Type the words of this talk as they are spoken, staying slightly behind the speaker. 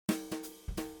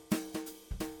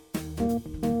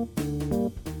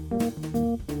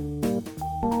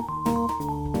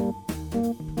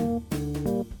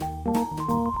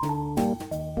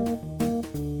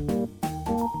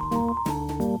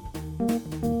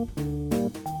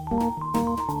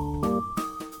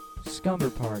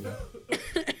Scumber party.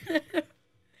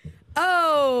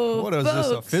 Oh, What is folks.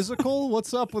 this, a physical?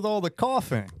 What's up with all the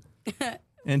coughing?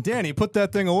 And Danny, put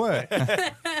that thing away.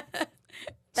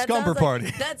 That Scumber sounds party.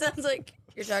 Like, that sounds like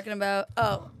you're talking about.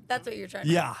 Oh, that's what you're trying to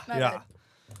Yeah, My yeah. bad.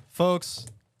 Folks,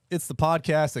 it's the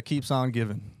podcast that keeps on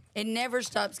giving. It never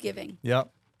stops giving. Yep.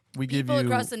 We give People you...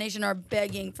 across the nation are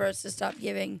begging for us to stop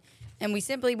giving, and we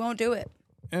simply won't do it.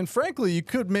 And frankly, you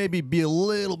could maybe be a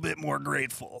little bit more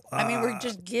grateful. I mean, we're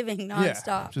just giving nonstop.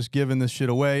 Yeah, just giving this shit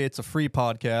away. It's a free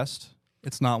podcast.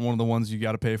 It's not one of the ones you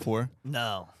got to pay for.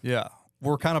 No. Yeah.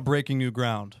 We're kind of breaking new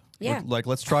ground. Yeah. We're like,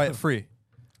 let's try it free.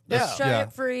 Let's try Yeah.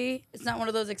 it free. It's not one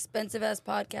of those expensive-ass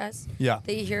podcasts Yeah.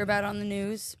 that you hear about on the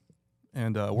news.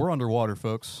 And we're underwater,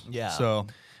 folks. Yeah. So,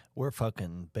 We're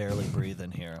fucking barely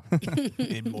breathing here.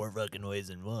 In more fucking ways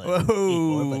than one. whoa. In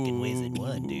more fucking ways than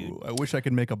one, dude. I wish I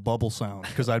could make a bubble sound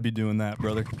because I'd be doing that,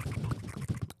 brother.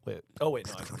 Wait. Oh, wait.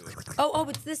 No, I can do it. Oh,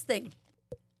 it's this thing.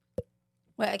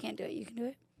 Wait, I can't do it. You can do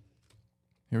it?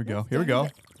 Here we go. Let's Here we do go.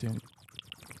 it. Damn.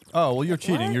 Oh, well, you're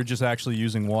cheating. What? You're just actually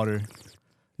using water.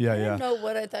 Yeah, I yeah. don't know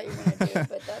what I thought you were going to do,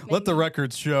 but that made Let the me-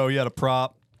 records show you had a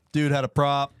prop. Dude had a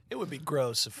prop. It would be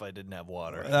gross if I didn't have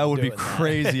water. That would be Doing that.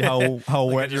 crazy how Like I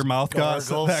wet your just mouth got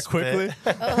gargle, that spit. quickly.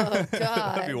 Oh, That'd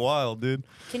be God. wild, dude.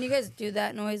 Can you guys do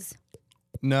that noise?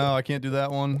 No, I can't do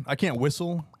that one. I can't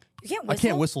whistle. You can't I whistle?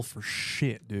 can't whistle for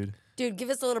shit, dude. Dude, give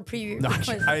us a little preview. No,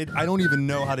 I don't even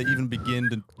know how to even begin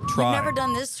to try. You've never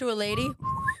done this to a lady?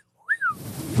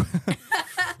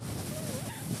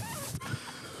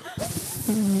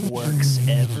 Works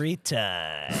every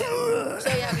time. So,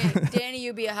 yeah, okay. Danny,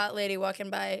 you be a hot lady walking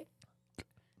by.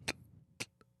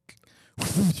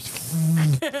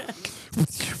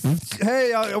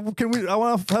 Hey, can we? I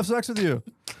want to have sex with you.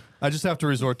 I just have to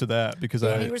resort to that because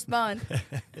Danny, respond.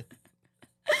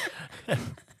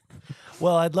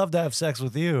 Well, I'd love to have sex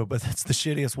with you, but that's the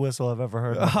shittiest whistle I've ever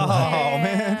heard. Oh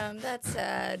man. Damn, that's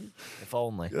sad. If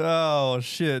only. Oh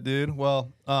shit, dude.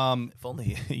 Well, If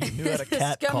only you knew how to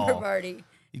cat Scumber call. party.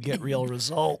 You get real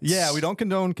results. yeah, we don't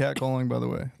condone catcalling, by the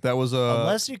way. That was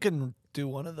Unless you can do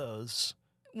one of those.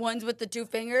 Ones with the two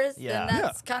fingers? Yeah. Then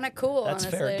that's kind of cool, That's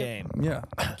honestly. fair game. yeah.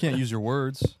 Can't use your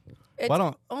words. It's Why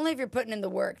don't- only if you're putting in the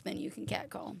work, then you can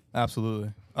catcall.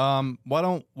 Absolutely. Why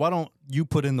don't you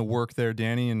put in the work there,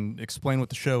 Danny, and explain what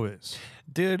the show is?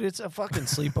 Dude, it's a fucking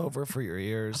sleepover for your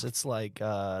ears. It's like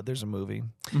there's a movie,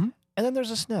 Mhm. and then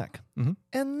there's a snack, Mhm.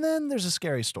 and then there's a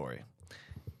scary story.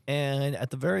 And at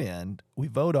the very end, we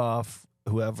vote off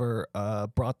whoever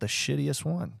brought the shittiest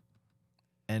one.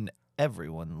 And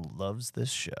everyone loves this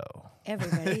show.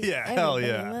 Everybody. Yeah, hell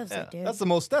everybody yeah. loves Yeah. it,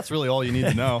 dude. That's really all you need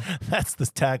to know. That's the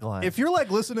tagline. If you're like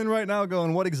listening right now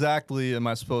going, what exactly am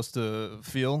I supposed to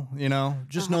feel? You know,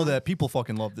 just know that people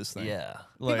fucking love this thing. yeah.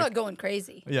 People are Like, going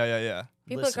crazy. yeah.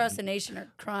 People Listen. across the nation are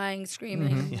crying,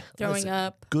 screaming, throwing Listen.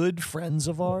 up. Good friends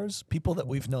of ours, people that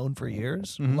we've known for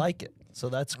years, like it. So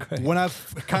that's great. When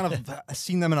I've kind of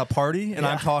seen them in a party and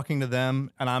I'm talking to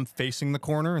them and I'm facing the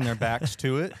corner and their backs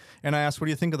to it, and I ask, what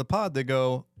do you think of the pod? They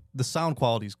go, the sound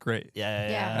quality's great.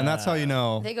 Yeah. And that's how you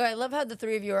know. They go, I love how the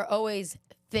three of you are always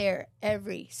there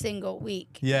every single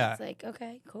week. Yeah. It's like,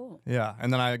 okay, cool. Yeah.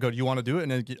 And then I go, do you want to do it?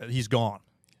 And then he's gone.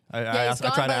 I Yeah, he's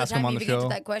gone try to by the ask him time on you the even get show.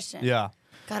 to that question. Yeah.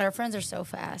 God, our friends are so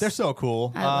fast. They're so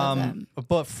cool. I love them.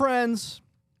 But friends,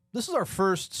 this is our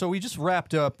first. So we just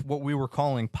wrapped up what we were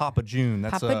calling Papa June.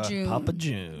 That's Papa June. Papa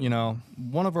June. You know,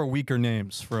 one of our weaker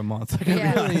names for a month. I gotta be Yeah.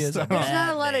 honest. Really is a There's bad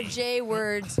not a lot of name. J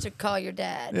words to call your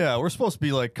dad. Yeah, we're supposed to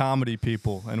be like comedy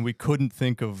people, and we couldn't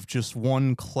think of just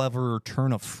one clever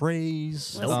turn of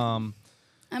phrase. Listen.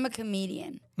 I'm a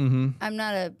comedian. I'm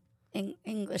not a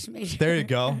English major. There you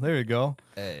go. There you go.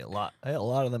 Hey, a lot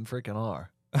of them freaking are.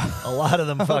 A lot of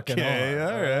them fucking Okay,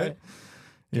 are. all right.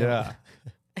 Yeah.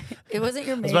 It wasn't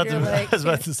your I was, major. about to, like, I was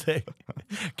about to say,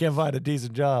 can't find a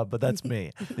decent job, but that's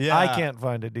me. Yeah. I can't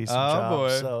find a decent Oh, job. boy.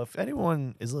 So if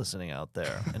anyone is listening out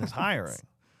there and is hiring,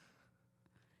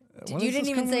 When you is didn't this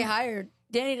even coming say out? hired.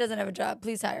 Danny doesn't have a job.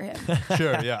 Please hire him.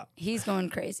 Sure, yeah. He's going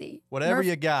crazy. Whatever Murph-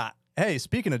 you got. Hey,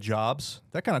 speaking of jobs,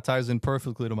 that kind of ties in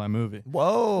perfectly to my movie.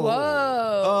 whoa.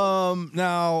 Whoa.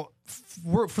 Now,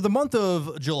 for the month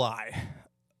of July,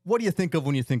 what do you think of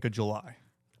when you think of July?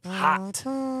 Hot.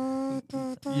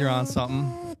 You're on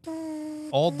something.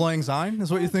 Auld Lang Syne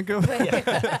is what you think of?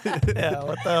 Yeah,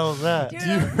 what the hell is that? Do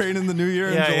you rain in the new year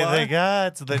in Yeah, July? you think,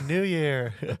 it's the new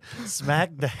year.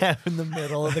 Smack dab in the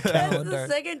middle of the That's the calendar.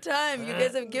 second time you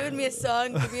guys have given me a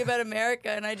song to be about America,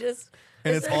 and I just.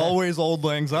 And it's always Auld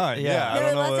Lang Syne. Yeah. I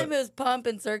don't know last what- time it was Pomp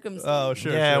and Circumstance. Oh,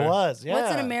 sure. Yeah, sure. it was. Yeah.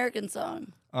 What's an American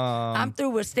song? I'm through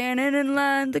with standing in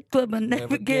line, the club I'm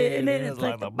never getting in. It's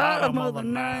like the bottom of the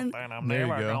ninth. and I'm There you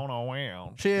never go. gonna win.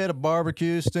 She had a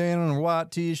barbecue stain on her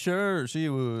white t-shirt. She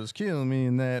was killing me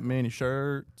in that mini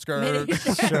skirt.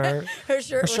 Sure. Her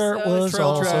shirt shirt was was so Trail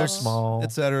also small. tracks, small.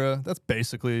 etc. That's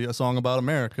basically a song about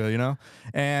America, you know?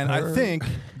 And I Her- think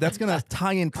that's going to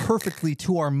tie in perfectly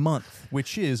to our month,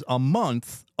 which is a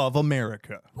month of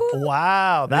America.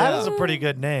 Wow, that is Yeah. a pretty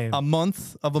good name. A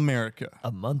month of America.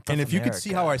 A month of And if you could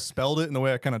see America. how I spelled it and the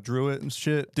way I kind of drew it and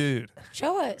shit, dude,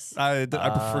 Show us. I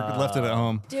prefer left it at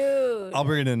home. Dude. I'll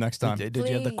bring it in next time. Did you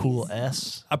have the cool Please.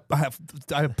 S?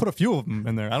 I put a few of them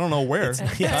in there. I don't know where.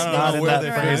 Yeah, I don't not know in where that they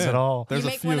phrase fit in. at all. There's you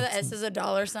a make few. one of the S's a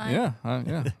dollar sign?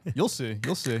 Yeah. You'll see.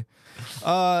 You'll see.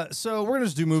 So we're gonna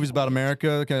just do movies about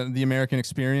America, kind of the American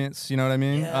experience. You know what I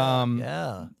mean?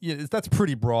 Yeah. Yeah, that's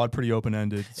pretty broad, pretty open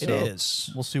ended. It So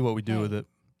is. We'll see what we do with it.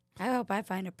 I hope I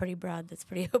find it pretty broad that's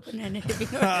pretty open-ended, if you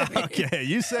know what I mean. Okay,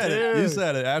 you said it. You Dude.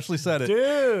 said it. Ashley said it.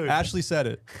 Dude. Ashley said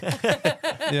it.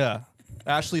 Yeah.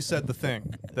 Ashley said the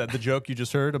thing, that the joke you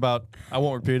just heard about. I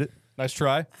won't repeat it. Nice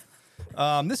try.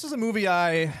 This is a movie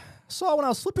I saw when I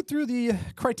was flipping through the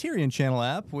Criterion Channel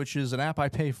app, which is an app I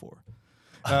pay for.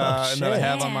 And that I shit.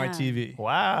 have on my Yeah. TV.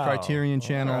 Wow. Criterion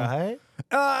Channel. Right?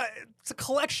 It's a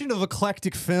collection of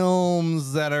eclectic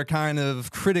films that are kind of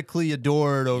critically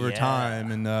adored over Yeah.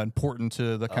 time and important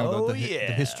to the kind of the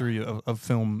yeah. history of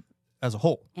film as a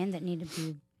whole And that need to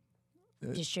be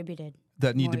distributed.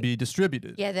 that need to More- be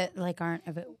distributed. Yeah, that like aren't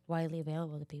widely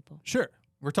available to people. Sure.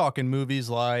 We're talking movies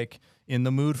like In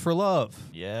the Mood for Love.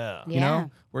 Yeah. Yeah. You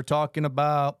know, we're talking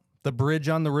about The Bridge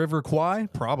on the River Kwai,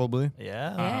 probably.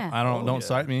 Yeah. Yeah. I don't Oh, yeah.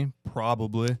 cite me,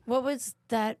 probably. What was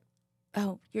that?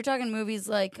 Oh, you're talking movies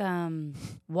like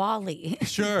Wall-E.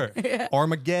 Sure.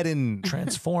 Armageddon.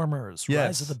 Transformers, Yes.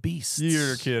 Rise of the Beasts.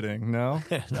 You're kidding, no?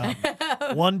 No.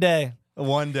 One day.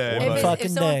 One day. One if, but if fucking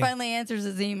someone day. finally answers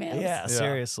his emails. Yeah,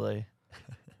 seriously.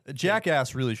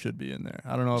 Jackass really should be in there.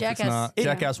 I don't know if it's Jackass- not. It-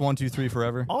 Jackass 1, 2, 3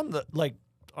 forever.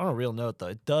 On a real note, though,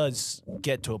 it does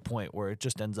get to a point where it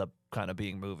just ends up kind of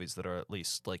being movies that are at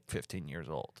least like 15 years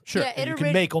old. Sure. Yeah, it You can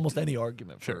already- make almost any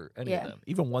argument Sure. for any Yeah. of them,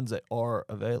 even ones that are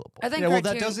available. I think Yeah, well,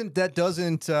 Criterion- that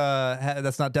doesn't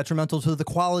that's not detrimental to the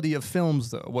quality of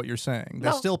films, though. What you're saying, they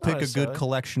No. still pick a good necessarily.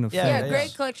 collection of Yeah, Yeah, films.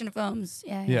 great collection of films.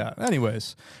 Yeah. Yeah.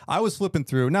 Anyways, I was flipping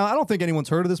through. Now, I don't think anyone's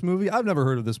heard of this movie. I've never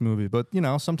heard of this movie, but you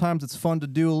know, sometimes it's fun to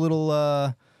do a little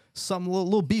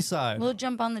little B-side. We'll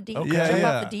jump on the deep. Okay. Jump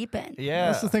Yeah. off the deep end. Yeah.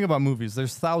 That's the thing about movies.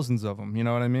 There's thousands of them. You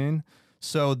know what I mean?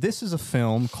 So this is a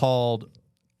film called,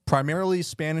 primarily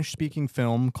Spanish-speaking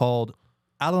film called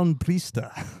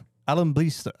Alambrista.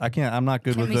 Alambrista. I'm not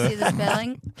good Can with we see the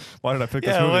spelling? Why did I pick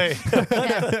Yeah, this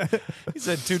movie? wait. He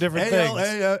said two different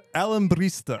things.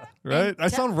 Alambrista, right? I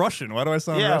sound Russian. Why do I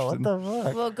sound Yeah, Russian? what the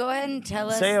fuck? Well, go ahead and tell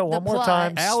us. Say it the one more plot.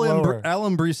 time. Slower.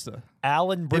 Alambrista.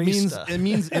 Alan It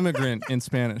means immigrant in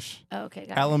Spanish. Okay,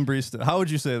 got it. Alambrista. How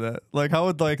would you say that? Like, how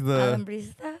would like the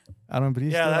Alambrista?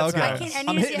 Alambrista? Yeah, that's okay. nice. I need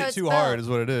I'm to see hitting how it it's too hard, spelled. is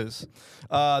what it is.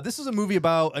 This is a movie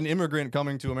about an immigrant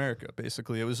coming to America.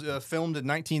 Basically, it was filmed in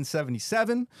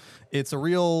 1977. It's a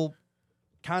real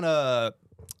kind of,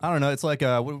 I don't know. It's like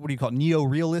a what do you call it?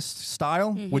 Neo-realist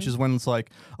style, which is when it's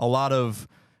like a lot of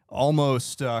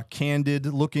almost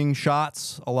candid-looking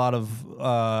shots. A lot of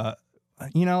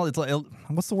you know, it's like,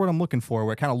 what's the word I'm looking for?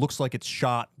 Where it kind of looks like it's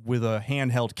shot with a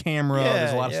handheld camera. Yeah,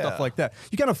 There's a lot of stuff yeah. like that.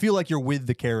 You kind of feel like you're with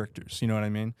the characters. You know what I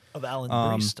mean? Of Alan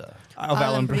Brista. Of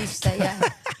Alambrista, yeah.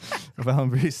 Of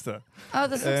Alambrista. Oh,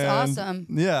 this looks And, awesome.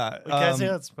 Yeah. Can I see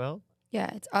how it's spelled? Yeah,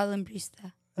 it's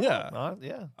Alambrista. Yeah.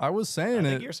 Yeah. I was saying I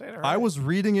think it. you're saying it I right. was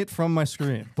reading it from my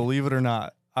screen. Believe it or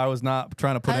not. I was not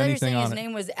trying to put I thought you were anything saying his on it.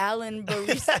 name was Alan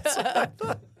Barista.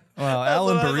 Well,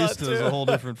 Alan what I thought, Barista is too. a whole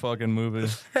different fucking movie.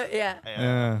 yeah.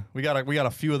 Yeah. We got a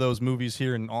few of those movies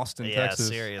here in Austin, Yeah, Texas.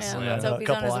 seriously. Yeah, let's A hope he's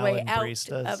on his couple way Alan out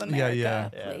Bristas. of America, yeah.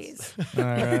 please. All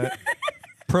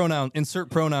right. Insert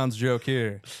pronouns joke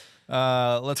here.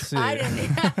 Let's see. I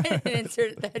didn't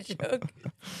insert that joke.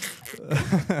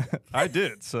 I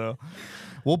did, so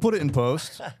we'll put it in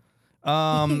post.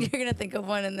 You're going to think of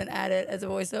one and then add it as a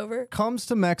voiceover? Comes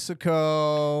to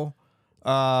Mexico,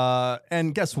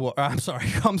 and guess what? I'm sorry,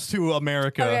 comes to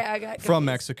America Okay, I got from confused.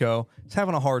 Mexico. He's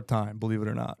having a hard time, believe it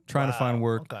or not, trying to find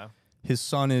work. Okay. His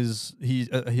son is he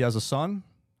has a son.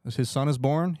 As his son is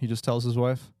born, he just tells his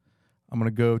wife, I'm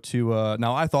gonna go to.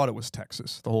 Now I thought it was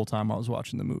Texas the whole time I was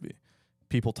watching the movie.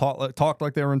 People talked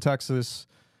like they were in Texas.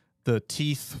 The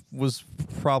teeth was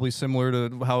probably similar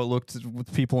to how it looked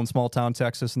with people in small town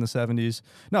Texas in the 70s.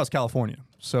 No, it's California.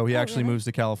 So he actually moves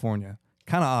to California.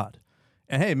 Kind of odd.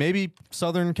 And hey, maybe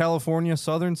Southern California gets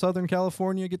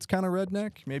kind of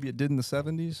redneck. Maybe it did in the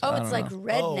 70s. Oh, I it's don't like know.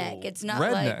 redneck. It's not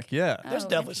Redneck, like yeah. There's Oh,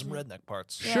 definitely some interesting. redneck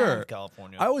parts. Sure. In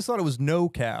California. I always thought it was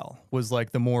NoCal was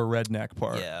like the more redneck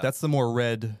part. Yeah. That's the more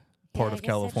red part I of guess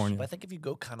that's California. But I think if you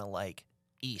go kind of like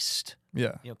east,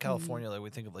 Yeah. California, like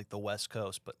we think of like the West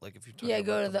Coast, but like if you're talking Yeah, about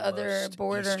go to like the other most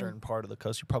border. eastern part of the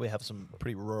coast, you probably have some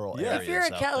pretty rural Yeah. areas. If you're a out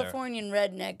there. Californian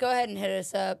redneck, go ahead and hit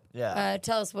us up. Yeah.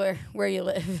 Tell us where you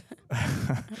live.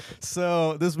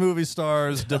 So this movie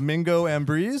stars Domingo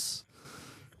Ambriz,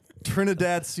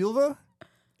 Trinidad Silva,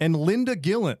 and Linda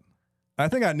Gillen. I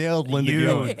think I nailed Linda You-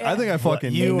 Gillen. I think I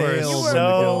fucking you were nailed You were Linda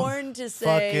so Gillen. born to say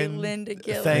fucking Linda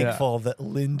Gillen. Thankful that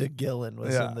Linda Gillen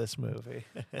was Yeah. in this movie.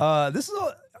 This is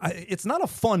it's not a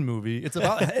fun movie. It's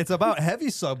about heavy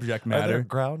subject Are there matter.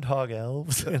 groundhog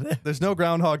elves in it? There's no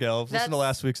groundhog elves. Listen to That's-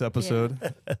 last week's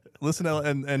episode. Listen to,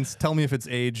 and tell me if it's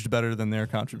aged better than their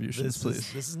contributions,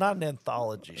 please. This is not an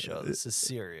anthology show. This is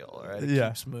serial, all right? It Yeah.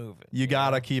 keeps moving. You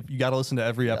gotta listen to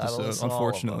every gotta episode. listen to all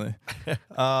of Unfortunately,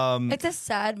 It's a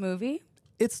sad movie.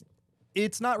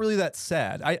 it's not really that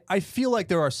sad. I feel like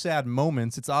there are sad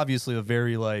moments. It's obviously a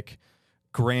very like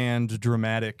grand,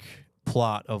 dramatic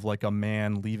plot of like a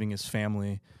man leaving his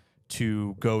family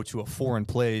to go to a foreign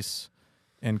place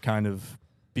and kind of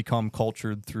become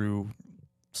cultured through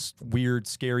weird,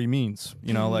 scary means.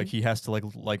 You know, like he has to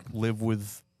like live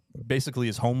with basically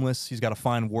he's homeless. He's got to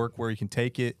find work where he can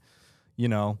take it. You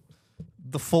know,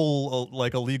 the full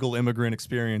like illegal immigrant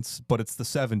experience, but it's the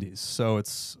 70s, so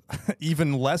it's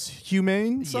even less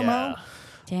humane somehow.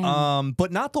 Yeah. Damn.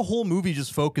 But not the whole movie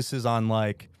just focuses on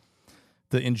like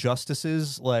the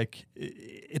injustices. Like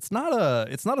it's not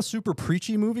a super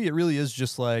preachy movie. It really is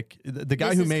just like the guy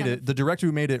This who is made kind it, the director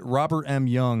who made it, Robert M.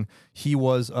 Young. He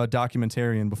was a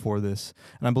documentarian before this,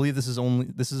 and I believe this is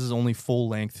his only full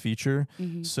length feature.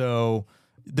 So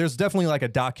there's definitely like a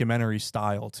documentary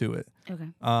style to it.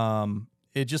 Okay.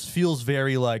 It just feels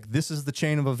very like this is the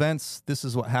chain of events. This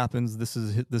is what happens. This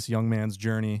is this young man's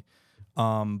journey.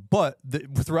 But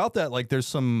throughout that, like, there's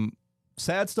some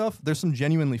sad stuff. There's some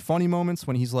genuinely funny moments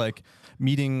when he's like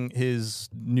meeting his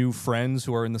new friends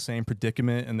who are in the same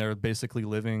predicament, and they're basically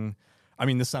living. I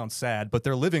mean, this sounds sad, but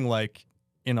they're living like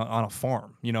on a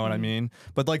farm. You know what I mean?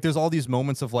 But like, there's all these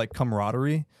moments of like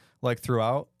camaraderie, like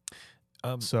throughout.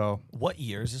 So What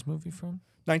year is this movie from?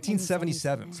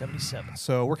 1977. 77.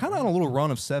 So we're kind of on a little run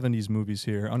of 70s movies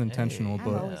here, unintentional, Hey.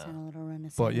 I've but always had a little run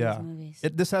of but 70s yeah, movies.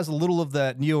 this has a little of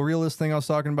that neo-realist thing I was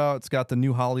talking about. It's got the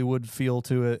new Hollywood feel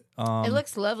to it. It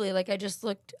looks lovely. Like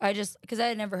because I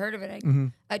had never heard of it.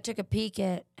 I took a peek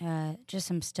at just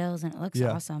some stills, and it looks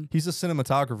yeah. awesome. He's a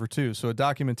cinematographer too, so a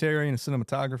documentarian, a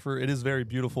cinematographer. It is very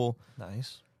beautiful.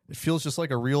 Nice. It feels just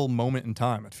like a real moment in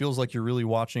time. It feels like you're really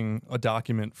watching a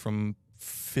document from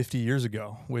 50 years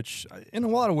ago, which in a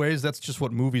lot of ways that's just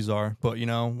what movies are. But you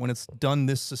know, when it's done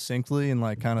this succinctly and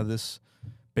like kind of this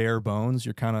bare bones,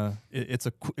 you're kind of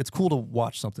it's cool to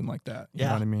watch something like that. You know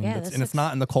Yeah. what I mean? Yeah, It's- this and it's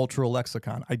not in the cultural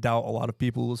lexicon. I doubt a lot of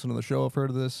people who listen to the show have heard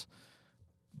of this,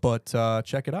 but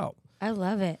check it out. I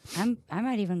love it. I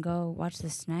might even go watch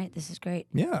this tonight. This is great.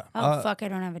 Yeah. Oh fuck! I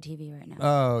don't have a TV right now.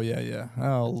 Oh yeah.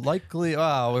 Oh, likely.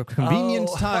 Wow, convenient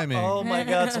timing. Oh my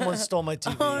God! Someone stole my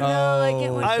TV. Oh, no, I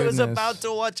can't watch I was goodness. about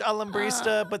to watch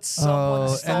Alambrista, but someone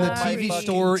stole And the my TV fucking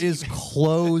store TV. is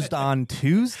closed on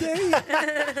Tuesday,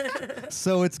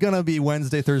 so it's gonna be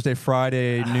Wednesday, Thursday,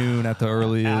 Friday noon at the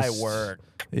earliest. I work.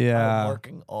 Yeah. I'm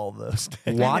working all those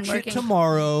days. Watch it working.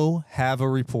 tomorrow. Have a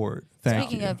report. Thank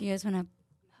Speaking you. of, you guys want to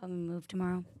help me move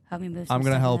tomorrow? Help me move. I'm some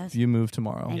gonna stuff help in this? you move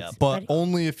tomorrow, Thanks, but buddy.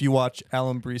 only if you watch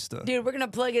Alambrista. Dude, we're gonna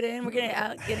plug it in. We're gonna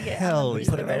get Hell Alambrista yeah.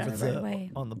 Put it right over on the right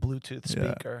way. on the Bluetooth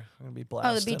Yeah. speaker. I'm gonna be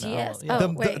blasting. BTS. Yeah.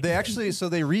 Oh, wait. They actually, so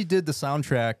they redid the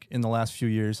soundtrack in the last few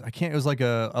years. It was like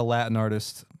a Latin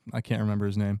artist. I can't remember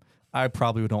his name. I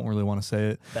probably don't really want to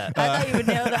say it. That- I thought you would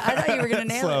nail that. I thought you were gonna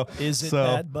nail So, it. Is it so-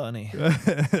 Bad Bunny?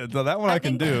 No, that one I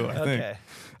can do, I think.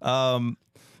 Okay.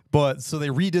 But so they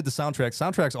redid the soundtrack.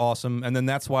 Soundtrack's awesome, and then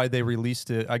that's why they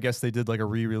released it. I guess they did like a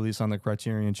re-release on the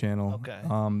Criterion channel.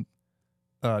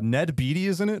 Okay. Ned Beatty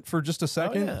is in it for just a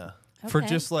second. Oh, yeah. For Okay.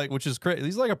 just like, which is crazy.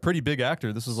 He's like a pretty big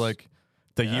actor. This is like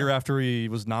the Yeah. year after he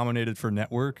was nominated for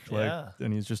Network, like, Yeah.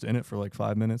 and he's just in it for like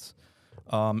 5 minutes.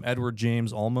 Edward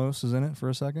James Olmos is in it for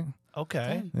a second.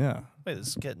 Okay. Yeah. Wait, this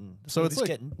is getting So it's like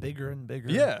getting bigger and bigger.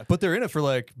 Yeah, but they're in it for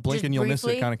like blink Just and you'll miss it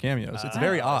briefly? kind of cameos. It's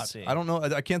very I odd. see. I don't know.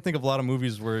 I can't think of a lot of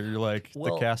movies where you're like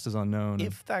Well, the cast is unknown.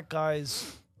 If that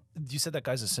guy's, you said that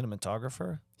guy's a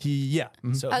cinematographer, yeah.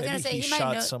 Mhm. so I was maybe gonna say, he he might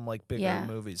shot know- some like bigger Yeah.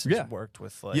 movies. Yeah. He's worked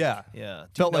with like Yeah. Do you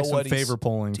Felt like know some what he's- favor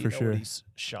polling do you for know sure. What he's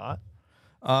shot.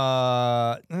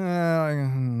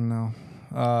 No.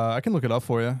 I can look it up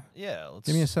for you. Yeah. Let's,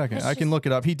 Give me a second. Let's I can just- look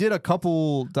it up. He did a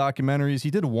couple documentaries. He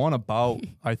did one about,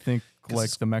 I think, 'Cause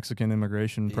like the Mexican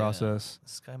immigration Yeah. process.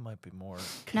 This guy might be more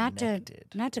Not connected.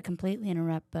 to completely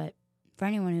interrupt, but for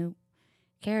anyone who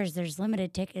cares, there's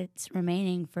limited tickets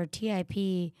remaining for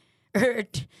TIP or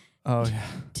Oh yeah.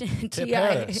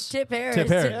 Harris. Tip Harris. Tip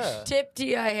Harris. Yeah. Tip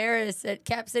T.I. Harris at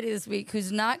Cap City this week,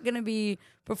 who's not going to be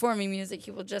performing music.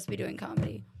 He will just be doing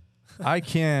comedy. I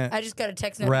can't I just got a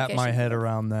text wrap notification. my head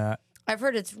around that. I've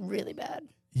heard it's really bad.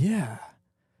 Yeah.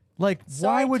 Like, why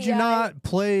Sorry, would you T.I. not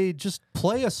play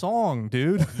a song,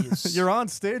 dude? He's- You're on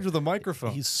stage with a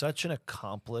microphone. He's such an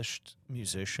accomplished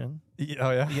musician.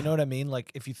 Oh yeah. You know what I mean?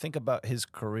 Like if you think about his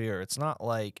career, it's not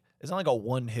like a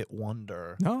one-hit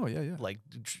wonder. No, yeah. Like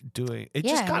doing it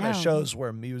Yeah, just kind of no. shows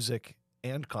where music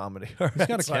and comedy are. He's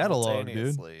got a catalog,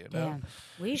 dude. simultaneously, You know? Yeah,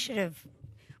 we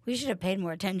should have paid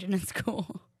more attention in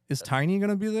school. Is Tiny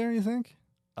gonna be there? You think?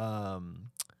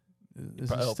 Is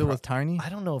he Oh, still with Tiny? I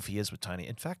don't know if he is with Tiny.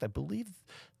 In fact, I believe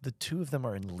the two of them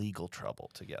are in legal trouble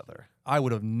together. I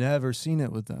would have never seen it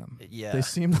with them. Yeah. They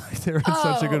seemed like they were in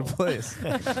such a good Oh. place.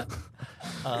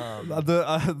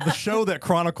 The show that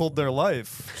chronicled their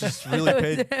life just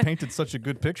really painted such a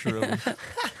good picture of them.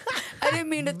 I didn't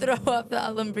mean to throw off the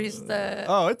Alambrista.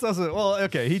 Oh, it doesn't. Well,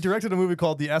 okay. He directed a movie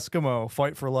called The Eskimo: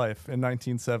 Fight for Life in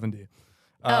 1970.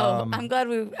 I'm glad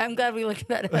we looked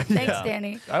that up. Thanks, Yeah.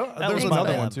 Danny. There's was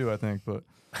another my one bad. too, I think, but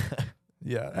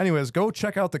yeah. Anyways, go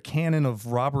check out the canon of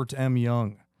Robert M.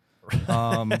 Young,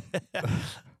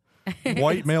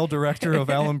 white male director of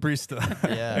Alambrista.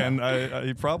 Yeah. And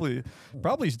he probably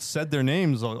said their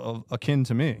names akin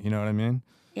to me. You know what I mean?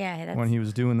 Yeah, that's, When he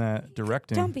was doing that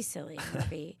directing. don't be silly,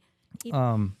 Murphy.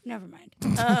 Never mind.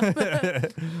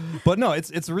 But no,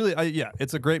 it's really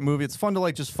it's a great movie. It's fun to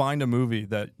like just find a movie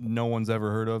that no one's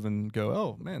ever heard of and go,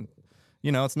 oh man,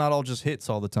 you know, it's not all just hits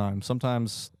all the time.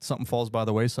 Sometimes something falls by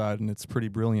the wayside and it's pretty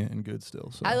brilliant and good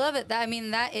still. So I love it.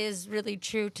 That is really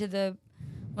true to the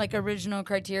like original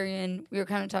Criterion. We were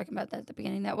kind of talking about that at the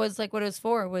beginning. That was like what it was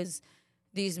for, was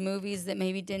these movies that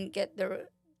maybe didn't get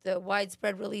the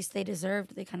widespread release they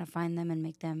deserved. They kind of find them and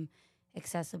make them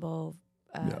accessible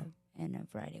in a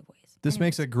variety of ways. this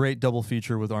makes a great double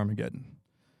feature with Armageddon.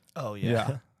 Oh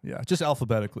yeah. Yeah, just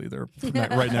alphabetically. They're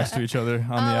right next to each other on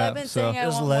the I've app. been So saying I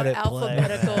Just want let more it play.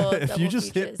 alphabetical. if you double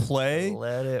just hit features. play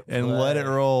Let it and let it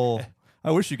play. roll,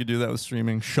 I wish you could do that with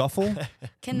streaming. Shuffle,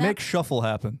 Can make that, shuffle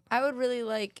happen. I would really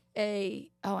like a.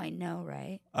 Oh, I know,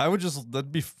 right?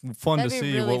 That'd be fun That'd to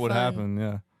be see really what would fun. happen.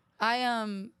 Yeah.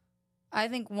 I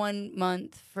think 1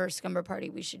 month for Scumber Party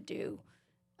we should do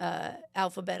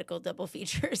alphabetical double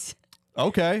features.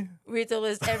 Okay. We have to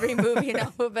list every movie in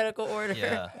alphabetical order.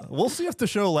 Yeah. We'll see if the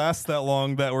show lasts that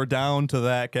long that we're down to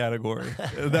that category.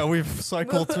 That we've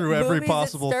cycled through every Movies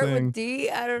possible that start thing. With D,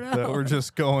 I don't know. That we're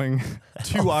just going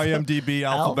to IMDb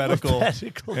alphabetical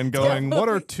Alphabetical and going, what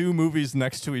are two movies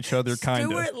next to each other, kind of?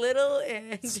 Stuart Little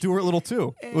and Stuart Little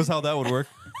 2 was how that would work.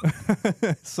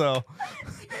 So,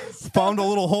 found a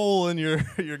little hole in your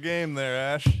game there,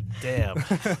 Ash. Damn.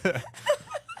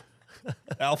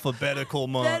 Alphabetical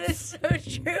month. that is so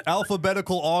true.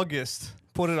 Alphabetical August.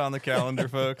 Put it on the calendar,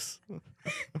 folks.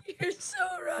 You're so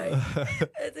right.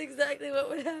 That's exactly what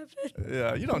would happen.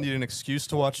 Yeah, you don't need an excuse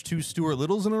to watch two Stuart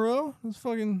Littles in a row.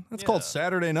 That's called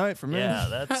Saturday night for me.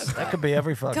 Yeah, that could be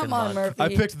every fucking Come on, month. Murphy.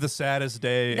 I picked the saddest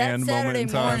day That's and Saturday moment in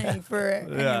time. morning for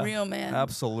any real man.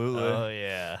 Absolutely. Oh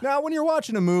yeah. Now, when you're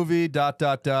watching a movie,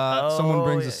 someone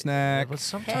brings yeah. a snack, But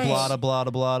sometimes, Hey. blada, blada,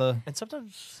 blada. and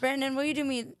sometimes Brandon, will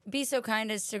you be so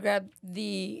kind as to grab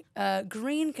the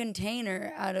green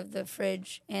container out of the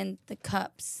fridge and the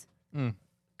cups?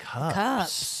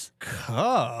 cups.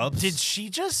 Cups? Did she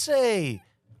just say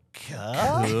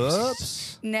cups?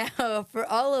 Cups? Now, for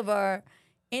all of our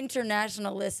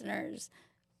international listeners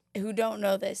who don't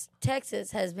know this,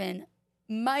 Texas has been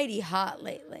mighty hot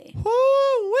lately.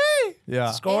 Woo-wee!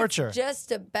 Yeah. Scorcher. It's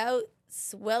just about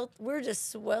we're just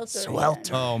sweltering.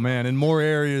 Swelter. Oh, man. In more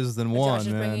areas than Josh one, is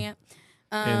bringing man. it.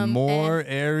 In more and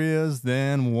areas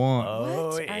than one. Oh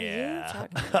what are yeah. you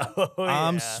talking about? Oh,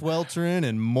 I'm yeah. sweltering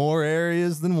in more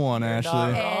areas than one, Ashley.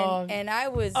 not- And I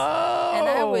was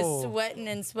Oh. sweating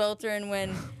and sweltering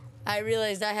when I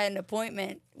realized I had an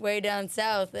appointment way down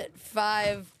south at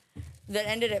 5 that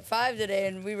ended at 5 today,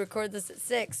 and we record this at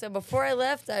 6. So before I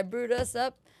left, I brewed us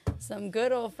up some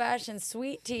good old-fashioned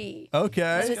sweet tea.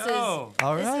 Okay. This All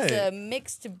this right. is a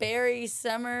mixed berry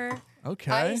summer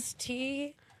Okay. iced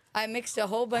tea. I mixed a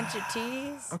whole bunch of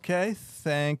teas. Okay.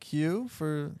 Thank you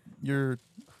for your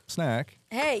snack.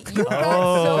 Hey, you got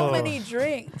so Oh. many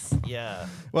drinks. Yeah.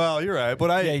 Well, you're right,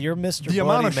 but Yeah, you're Mr. the Bloody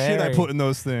amount of Mary. shit I put in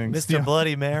those things. Mr.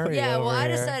 Bloody Mary. Yeah, well, over I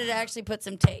here. decided to actually put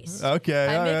some taste. Okay.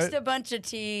 I all mixed right. a bunch of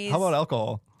teas. How about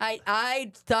alcohol?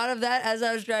 I thought of that as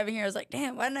I was driving here. I was like,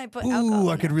 damn, why didn't I put Ooh, alcohol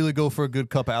I in could it? really go for a good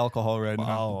cup of alcohol right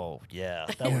now. Oh, yeah.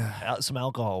 That would, some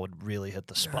alcohol would really hit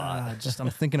the spot. I'm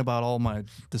thinking about all my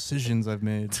decisions I've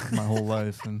made my whole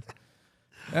life, and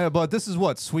but this is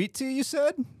what, sweet tea? You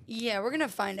said? Yeah, we're gonna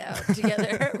find out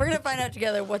together. We're gonna find out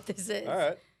together what this is. All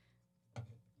right.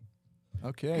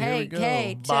 Okay, here we Hey, go.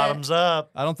 Kate. Bottoms up.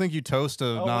 I don't think you toast a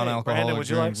wait, non-alcoholic Brandon, would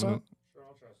you like drink. some?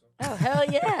 Oh hell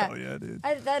yeah! Oh yeah, dude.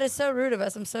 That is so rude of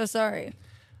us. I'm so sorry.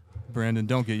 Brandon,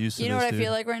 don't get used to You know this, what I dude.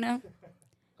 feel like right now?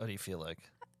 What do you feel like?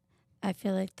 I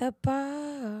feel like the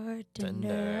bartender.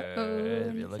 Tender, Oh,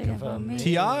 if you're looking thinking for about me.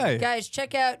 T.I. Guys,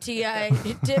 check out T.I.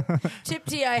 Tip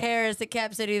T.I. Harris at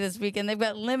Cap City this weekend. They've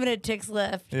got limited ticks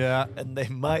left. Yeah. And they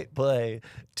might play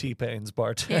T-Pain's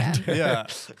bartender. Yeah.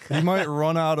 You might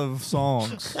run out of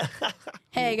songs.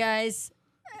 Hey guys,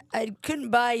 I couldn't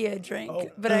buy you a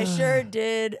drink, but I sure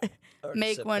did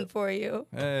make sipped one it. for you.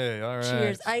 Hey, all right.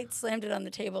 Cheers. I slammed it on the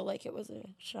table like it was a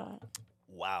shot.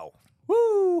 Wow.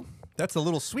 Woo! That's a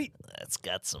little sweet. That's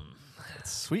got some,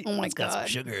 Sweet. Oh my it's got some god.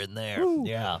 sugar in there.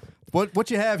 Yeah. What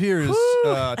you have here is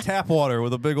tap water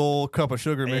with a big old cup of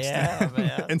sugar mixed Yeah, in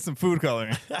man. and some food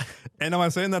coloring. And am I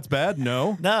saying that's bad?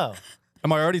 No. No.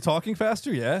 Am I already talking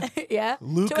faster? Yeah. Yeah.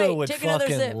 Luca Wait, would take another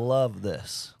fucking sip. love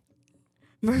this.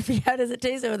 Murphy, how does it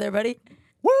taste over there, buddy?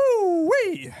 Woo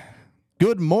wee!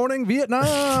 Good morning,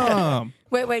 Vietnam.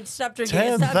 Wait, stop drinking.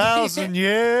 Stop drinking. 10,000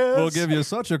 years. We'll give you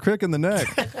such a crick in the neck.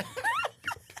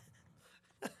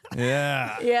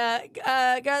 Yeah.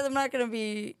 Yeah, guys, I'm not gonna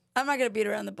beat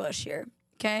around the bush here.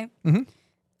 Okay. Mhm.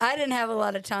 I didn't have a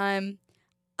lot of time.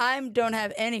 I don't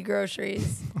have any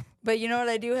groceries, but you know what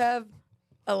I do have?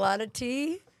 A lot of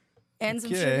tea and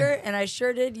some Okay. sugar, and I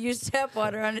sure did use tap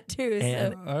water on it too.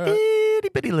 And So All right. itty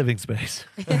bitty living space.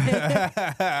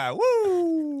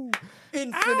 Woo!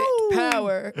 infinite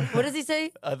power. What does he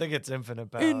say? I think it's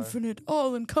infinite power. Infinite,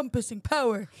 all-encompassing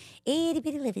power. Itty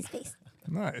bitty living space.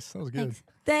 Nice. That was good.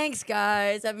 Thanks,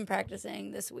 guys. I've been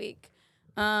practicing this week.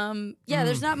 Yeah,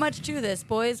 there's not much to this,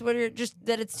 boys. What are just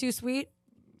that it's too sweet?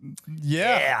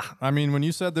 Yeah. I mean, when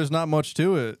you said there's not much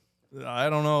to it, I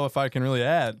don't know if I can really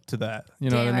add to that. You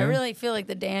know Damn, what I mean? really feel like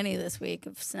the Danny this week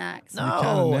of snacks. kinda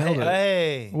No, nailed it.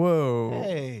 hey. Whoa.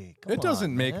 Hey, come It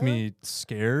doesn't on, make man. me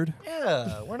scared.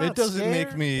 Yeah, we're not It doesn't make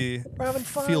scared. me We're having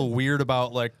fun. feel weird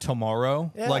about like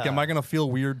tomorrow. Like, am Yeah. I gonna feel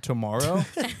weird tomorrow?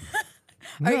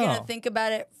 Are you No. gonna think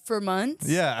about it for months?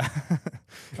 Yeah.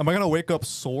 Am I gonna wake up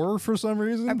sore for some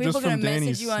reason? Are people just gonna from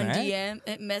Danny's message you on snack?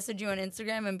 DM, message you on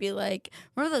Instagram, and be like,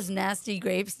 "Remember those nasty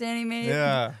grapes Danny made?"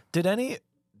 Yeah. Did any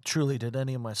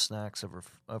of my snacks ever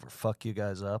fuck you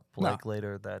guys up like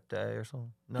later that day or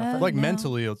something? Nothing. Like No.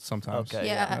 mentally sometimes. Okay,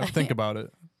 Yeah. I think about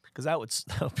it. Because that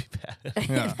would be bad.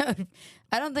 Yeah.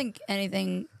 I don't think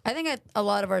anything. I think a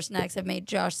lot of our snacks have made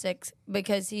Josh sick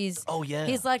because he's Oh yeah.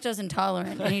 he's lactose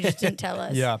intolerant and he just didn't tell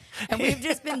us. Yeah. And we've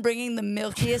just been bringing the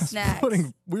milkiest snacks.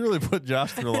 We really put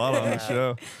Josh through a lot on the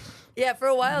show. Yeah, for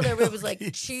a while there, it was like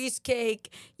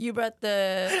cheesecake. You brought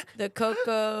the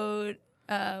cocoa.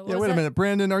 Yeah, wait a minute,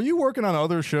 Brandon. Are you working on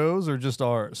other shows or just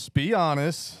ours? Be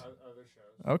honest. Other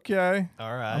shows. Okay.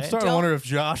 All right. I'm starting to Don't- wonder if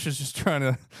Josh is just trying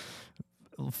to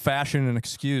fashion an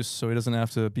excuse so he doesn't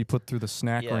have to be put through the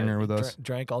snack ringer with us.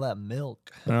 Drank all that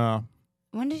milk. No.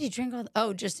 When did he drink all?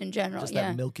 Oh, just in general. Just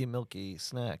yeah. that milky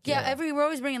snack. Yeah, we're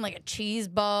always bringing like a cheese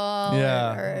ball.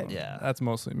 Yeah. Or, Yeah. That's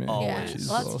mostly me. Always. Cheese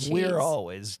Lots of balls. cheese. We're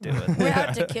always doing. We're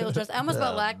out to kill Josh. I almost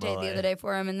bought Oh, lactate boy. the other day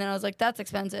for him, and then I was like, "That's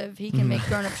expensive. He can make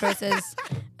grown-up choices."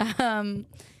 My next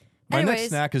Anyways,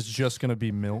 snack is just going to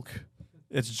be milk.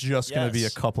 It's just going to be a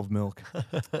Yes. cup of milk.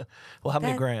 Well, how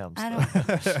many that- grams? I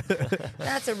don't.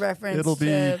 That's a reference. It'll be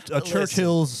to, a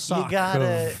Churchill's sock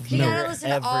gotta- of you milk. gotta listen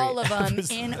to Every all of them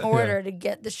in episode. order to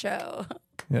get the show.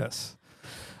 Yes.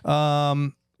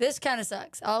 This kind of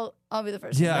sucks. I'll be the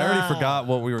first. Yeah, I already Nah. forgot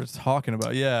what we were talking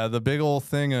about. Yeah, the big old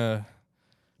thing,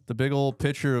 the big old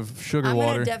pitcher of sugar I'm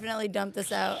water. gonna definitely dump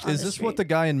this out. On Is the this what street. the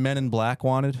guy in Men in Black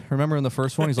wanted? Remember in the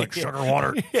first one, he's like, sugar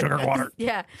water, sugar water.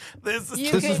 Yeah. This is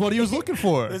You This could- is what he was looking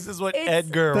for. this is what It's-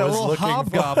 Edgar That was little looking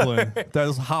hobgoblin that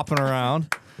was hopping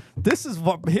around. This is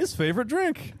what his favorite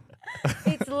drink.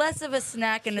 It's less of a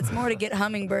snack and it's more to get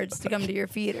hummingbirds to come to your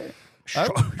feeder.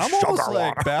 I'm almost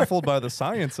like baffled by the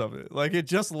science of it. Like it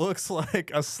just looks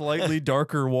like a slightly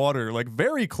darker water, like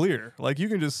very clear. Like you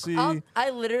can just see. I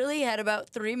literally had about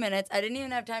 3 minutes. I didn't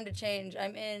even have time to change.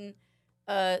 I'm in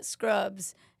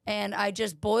scrubs, and I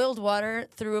just boiled water,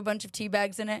 threw a bunch of tea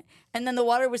bags in it, and then the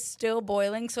water was still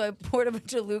boiling, so I poured a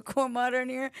bunch of lukewarm water in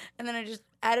here, and then I just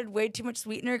added way too much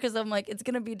sweetener because I'm like, it's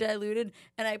going to be diluted,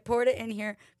 and I poured it in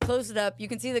here, closed it up. You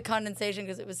can see the condensation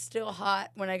because it was still hot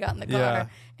when I got in the car,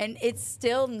 and it's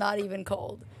still not even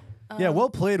cold. Yeah, well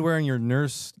played wearing your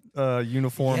nurse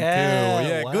uniform too.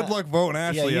 Yeah, wow. good luck voting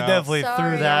Ashley you out. definitely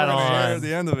Sorry, threw that I was Right on. at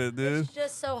the end of it, dude. It's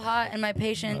just so hot, and my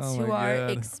patients Oh my who are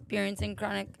God. experiencing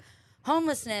chronic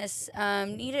homelessness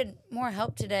needed more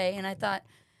help today, and I thought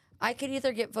I could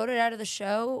either get voted out of the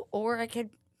show or I could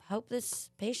help this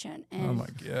patient. And Oh my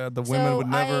god, the women would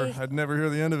never. I'd never hear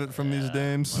the end of it from these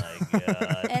dames. My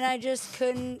God. and I just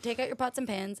couldn't take out your pots and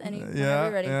pans whenever Yeah,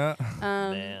 you're ready. yeah.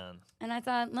 Man. And I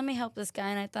thought, let me help this guy.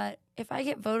 And I thought, if I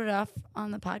get voted off on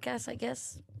the podcast, I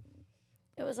guess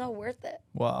it was all worth it.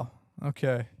 Wow.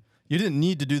 Okay. You didn't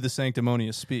need to do the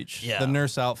sanctimonious speech. Yeah. The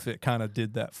nurse outfit kind of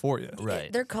did that for you.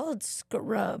 Right. They're called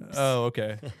scrubs. Oh,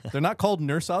 okay. They're not called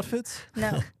nurse outfits?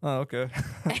 No. Oh, okay.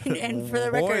 And for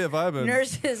the Boy, record, have I been.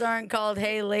 nurses aren't called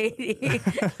 "Hey, lady."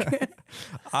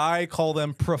 I call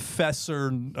them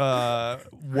Professor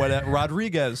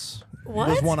Rodriguez. What?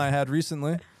 Was one I had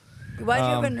recently. Why'd you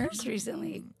have a nurse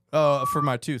recently? For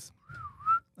my tooth.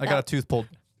 I got a tooth pulled.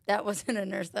 That wasn't a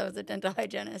nurse. That was a dental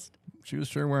hygienist. She was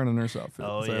sure wearing a nurse outfit.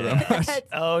 Oh, I'll say yeah. that much.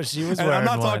 Oh, she was And wearing I'm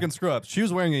not one. talking scrubs. She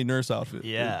was wearing a nurse outfit.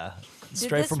 Yeah. Did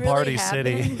Straight this from really Party happen?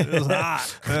 City. It was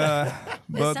hot.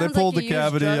 But they sounds pulled like the you used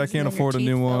cavity. I drugs can't and then your afford a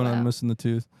new teeth one. fell I'm out. missing the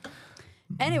tooth.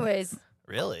 Anyways,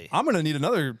 Really? I'm gonna need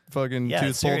another fucking Yeah,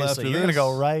 tooth pulled after seriously. this. You're going to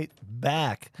go right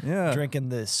back Yeah. drinking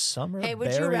this summer hey,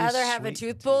 would you berry rather have a sweet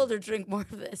tooth pulled or drink more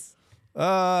of this?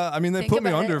 I mean, they Think put me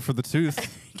about under it. for the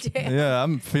tooth. Damn. Yeah,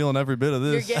 I'm feeling every bit of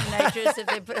You're this. getting nitrous if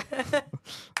they put.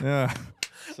 Yeah.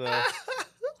 So.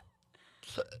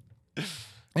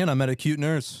 And I met a cute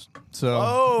nurse. So,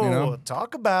 Oh, you know,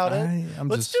 talk about it. I'm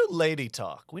Let's just- do lady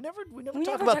talk. We never We talk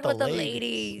never about talk about the the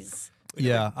ladies. ladies.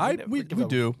 yeah, we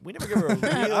do. We never give her a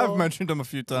real, I've mentioned them a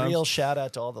few times. real shout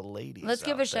out to all the ladies. Let's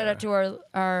give out a shout out there. to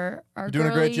our You're doing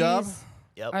a great job. girlies,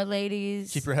 Yep. Our ladies.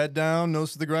 Keep your head down,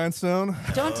 nose to the grindstone.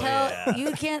 Don't tell. yeah.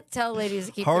 You can't tell ladies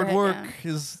to keep Hard their head work down.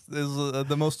 is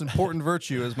the most important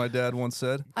virtue, as my dad once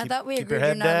said. I thought we keep your agreed you're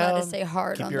head not allowed to down, say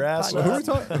hard keep on your the ass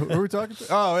podcast. up. Who are we talking to?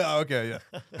 Oh, yeah, okay,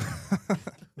 yeah.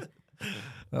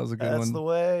 That was a good That's one. the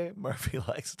way Murphy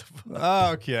likes to.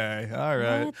 Okay, all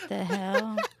right. What the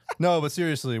hell? No, but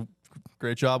seriously,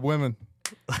 great job, women.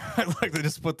 I'd like to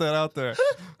just put that out there.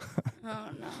 Oh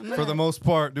no. For the most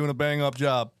part, doing a bang up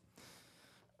job.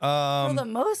 For the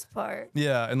most part.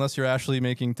 Yeah, unless you're actually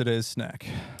making today's snack.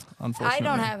 Unfortunately, I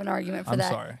don't have an argument for I'm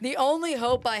that. sorry. The only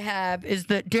hope I have is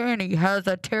that Danny has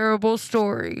a terrible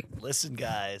story. Listen,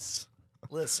 guys.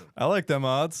 Listen. I like them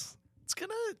odds.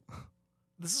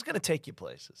 This is gonna take you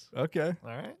places. Okay. All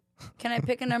right. Can I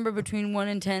pick a number between 1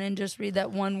 and 10 and just read that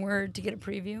one word to get a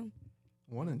preview?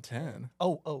 1 in 10.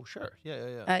 Oh, sure.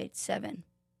 Yeah. All right, 7.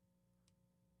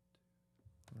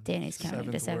 Danny's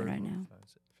counting to Seventh 7 word. right now.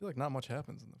 I feel like not much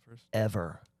happens in the first.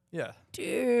 Ever. Yeah.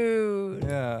 Dude.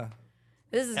 Yeah.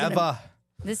 This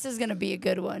is gonna be a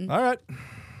good one. All right.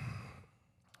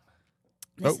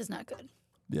 This Oh. is not good.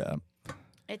 Yeah.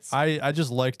 It's I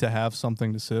just like to have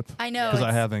something to sip I know because I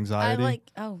it's- have anxiety,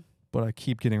 oh, but I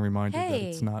keep getting reminded that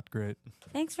it's Hey. not great.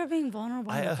 thanks for being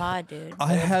vulnerable on the pod, dude.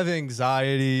 I have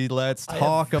anxiety. Let's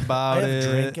talk about I have it.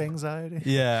 drink anxiety.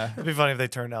 Yeah. It'd be funny if they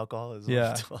turned alcoholism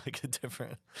Yeah. to like a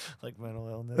different, like mental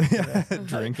illness. Yeah.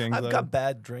 Drink anxiety. I've got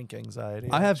bad drink anxiety.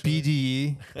 I have actually.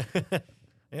 BDE. That's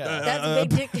Yeah.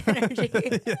 big dick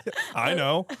energy. I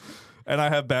know. And I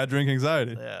have bad drink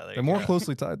anxiety. Yeah, there They're you more go.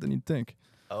 closely tied than you'd think.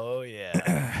 Oh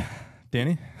yeah.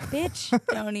 Danny? Bitch,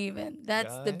 don't even.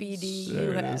 That's the Guys, BD There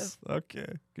you it have. is. Okay.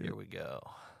 Good. Here we go.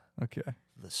 Okay.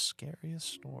 The scariest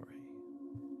story.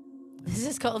 This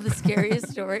is called the scariest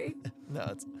story. No,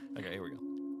 it's okay. Here we go.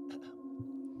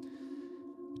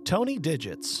 Tony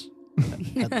Digits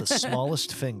had the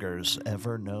smallest fingers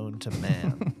ever known to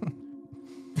man.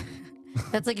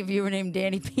 That's like if you were named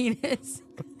Danny Penis.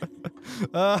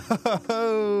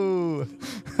 Oh.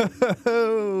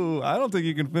 I don't think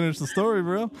you can finish the story,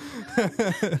 bro.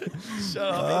 Shut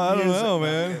up. I don't know,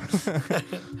 man.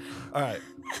 All right.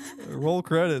 Roll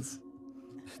credits.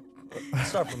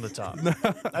 Start from the top.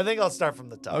 I think I'll start from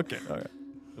the top. Okay. All right.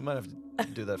 We might have to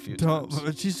do that a few Don't. times.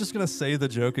 But she's just gonna say the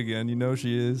joke again. You know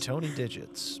she is. Tony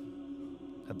Digits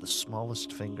had the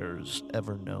smallest fingers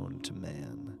ever known to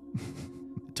man.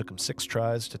 It took him 6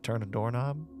 tries to turn a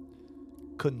doorknob.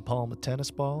 couldn't palm a tennis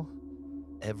ball,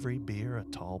 every beer a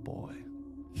tall boy.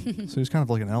 So he's kind of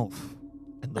like an elf.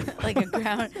 And the, like a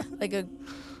ground, like a.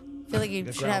 I feel like you Like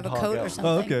a should have a groundhog coat or elf. something.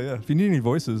 Oh, okay, yeah. If you need any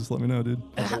voices, let me know, dude.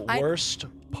 and the I- worst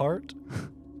part,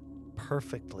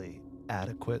 perfectly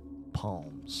adequate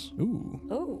palms. Ooh.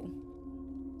 Oh,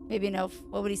 maybe an elf.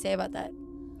 What would he say about that?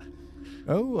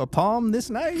 Oh, a palm this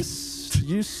nice.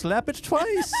 You slap it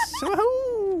twice.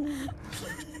 Woohoo!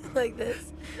 Like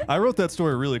this. I wrote that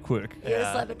story really quick. You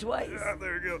gotta slap it twice.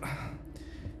 There you go.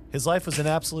 His life was an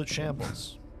absolute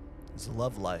shambles. His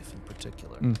love life in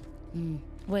particular.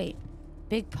 Wait,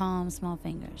 big palm, small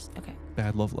fingers. Okay.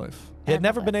 Bad love life. He had Bad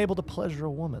never love been life. able to pleasure a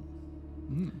woman.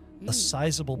 Mm. A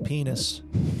sizable penis,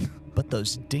 but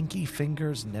those dinky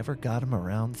fingers never got him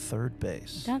around third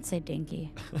base. Don't say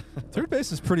dinky. Third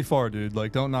base is pretty far, dude.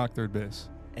 Like, don't knock third base.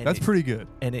 And That's it- pretty good.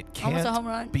 And it Almost a home can't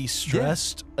run. be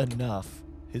stressed enough.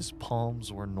 His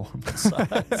palms were normal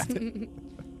sized.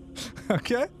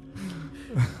 Okay.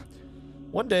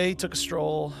 One day he took a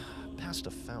stroll past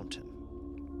a fountain.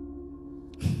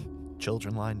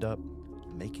 Children lined up,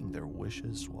 making their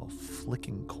wishes while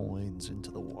flicking coins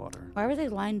into the water. Why were they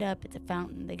lined up at the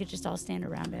fountain? They could just all stand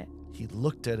around it. He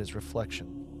looked at his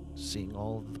reflection, seeing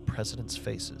all of the president's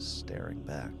faces staring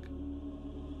back.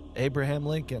 Abraham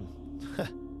Lincoln.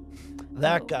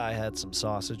 That Oh. guy had some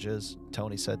sausages,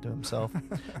 Tony said to himself.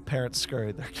 Parents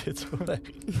scurried their kids away.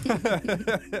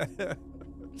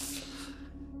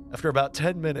 After about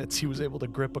 10 minutes, he was able to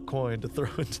grip a coin to throw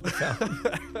into the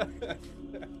fountain.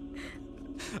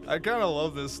 I kind of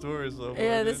love this story so far.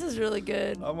 Yeah, dude. this is really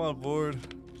good. I'm on board.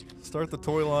 Start the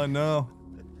toy line now.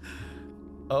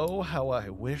 Oh, how I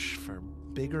wish for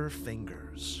bigger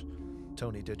fingers,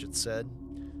 Tony Digits said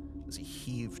as he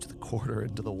heaved the quarter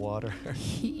into the water.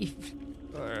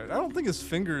 All right. I don't think his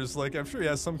fingers, like, I'm sure he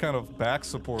has some kind of back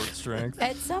support strength.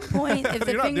 At some point, if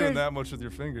the You're not doing fingers, that much with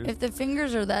your fingers. if the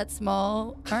fingers are that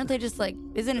small, aren't they just like?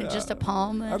 Isn't it just a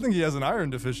palm? Then? I think he has an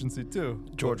iron deficiency, too.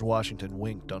 George Washington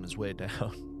winked on his way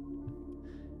down.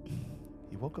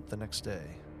 He woke up the next day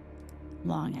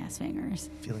long ass fingers.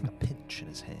 feeling a pinch in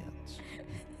his hands.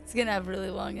 He's gonna have really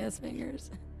long ass fingers.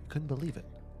 He couldn't believe it.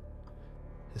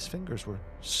 His fingers were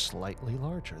slightly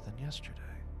larger than yesterday.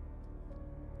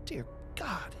 Dear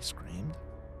God, he screamed.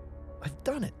 I've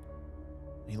done it.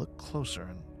 He looked closer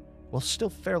and, while still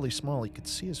fairly small, he could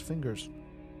see his fingers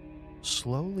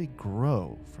slowly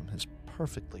grow from his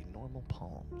perfectly normal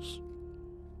palms.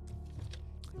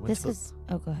 He went This to the- is.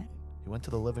 Oh, go ahead. He went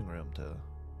to the living room to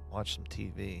watch some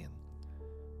TV and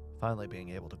finally being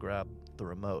able to grab the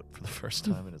remote for the first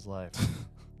time in his life.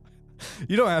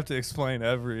 You don't have to explain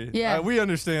every. Yeah. We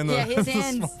understand the, Yeah, his the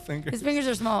hands. small fingers. His fingers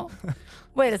are small.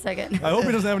 Wait a second. I hope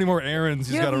he doesn't have any more errands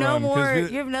he's You got have to no run. 'cause more.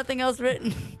 it- You have nothing else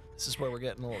written. This is where we're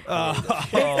getting a little Oh,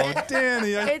 creative.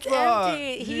 Danny, I It's thought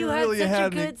empty. you You had really such a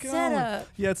had me good going. setup.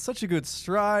 You had such a good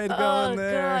stride Oh going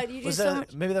there. God, you Was just so that,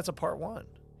 much. maybe that's a part one.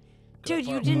 Dude,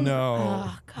 you part didn't. No,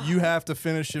 Oh, God. you have to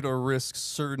finish it or risk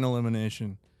certain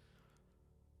elimination.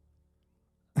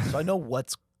 So I know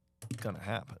what's gonna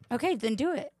happen. Okay, then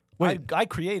do it. Wait, I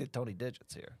created Tony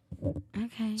Digits here.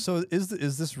 Okay. so is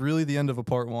this really the end of a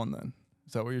part one then?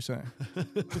 Is that what you're saying?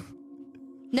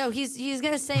 No, he's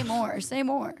gonna say more. Say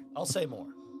more. I'll say more.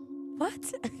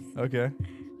 What? Okay.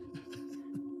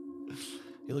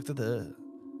 He looked at the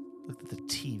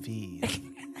TV.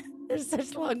 There's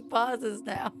such long pauses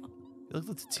now. He looked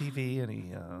at the TV and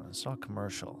he saw a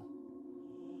commercial.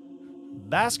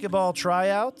 Basketball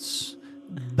tryouts.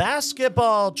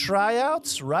 Basketball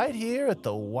tryouts right here at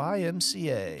the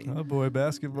YMCA. Oh boy,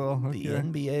 basketball. Okay. The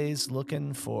NBA's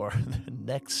looking for the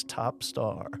next top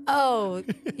star. Oh,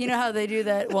 you know how they do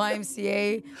that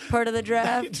YMCA part of the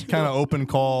draft? Kind of open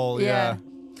call. Yeah.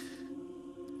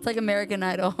 It's like American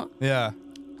Idol. Yeah.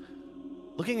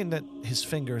 Looking at his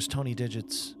fingers, Tony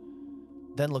Digits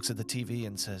then looks at the TV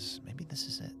and says, maybe this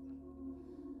is it.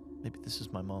 Maybe this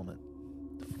is my moment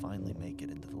to finally make it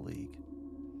into the league.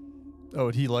 Oh,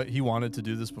 he wanted to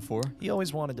do this before? He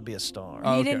always wanted to be a star.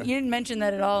 Oh, You okay. didn't mention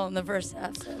that at all in the first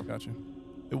half. So Gotcha.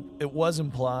 It was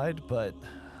implied, but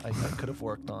I could have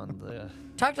worked on the...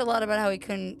 talked a lot about how he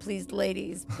couldn't please the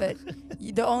ladies, but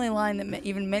the only line that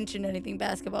even mentioned anything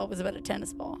basketball was about a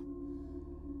tennis ball.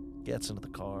 Gets into the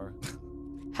car.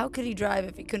 How could he drive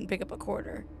if he couldn't pick up a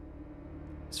quarter?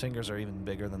 His fingers are even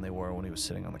bigger than they were when he was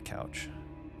sitting on the couch.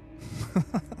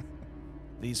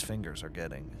 These fingers are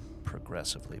getting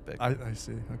progressively bigger. I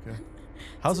see. Okay.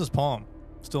 How's his palm?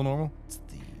 Still normal? It's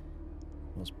the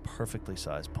most perfectly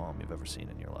sized palm you've ever seen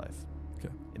in your life.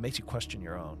 Okay. It makes you question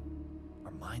your own.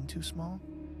 Are mine too small?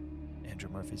 Andrew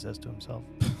Murphy says to himself.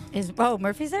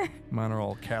 Murphy's there? Mine are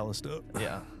all calloused up.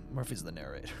 Yeah, Murphy's the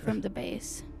narrator. From the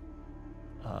bass.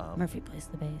 Murphy plays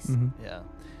the bass. Mhm. Yeah.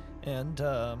 And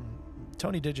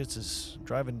Tony Digits is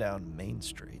driving down Main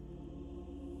Street.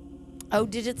 Oh,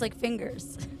 digits like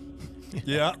fingers.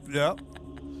 Yeah. Yeah.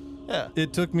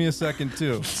 It took me a second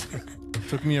too.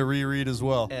 Took me a reread as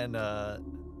well. And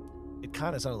it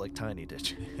kind of sounded like Tiny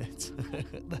Digits.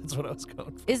 That's what I was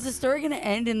going for. Is the story going to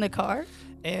end in the car?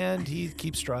 And he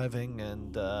keeps driving,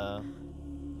 and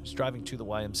he's driving to the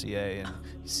YMCA, and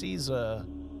he sees a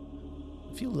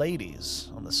few ladies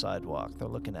on the sidewalk. They're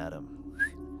looking at him.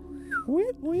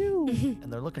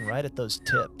 And they're looking right at those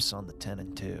tips on the 10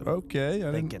 and 2. Okay,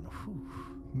 I Thinking, didn't whew,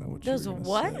 know what Those you were gonna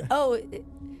what? say. Oh,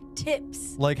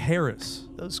 tips. Like Harris.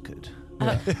 those could.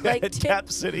 Like At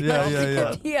Cap City. Yeah,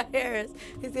 yeah. Yeah, Harris.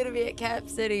 He's going to be at Cap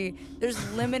City. There's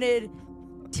limited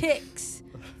ticks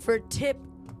for tip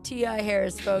T.I.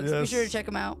 Harris, folks. Be Yes. sure to check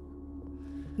him out.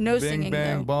 No Bing, singing,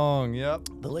 bang, though. bong. Yep.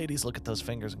 The ladies look at those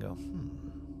fingers and go,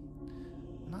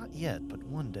 not yet, but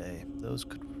one day those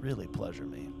could really pleasure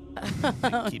me.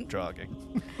 Keep jogging.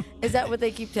 Is that what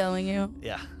they keep telling you?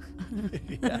 Yeah.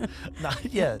 Yeah. Not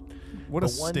yet. What a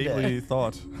But one stately day.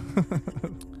 thought.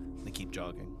 They keep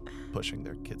jogging, pushing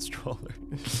their kid's stroller.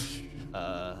 He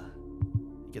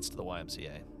gets to the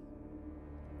YMCA.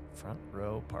 Front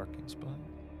row parking spot.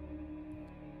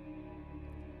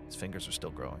 His fingers are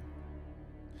still growing.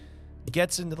 He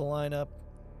gets into the lineup.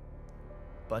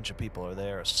 Bunch of people are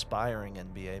there, aspiring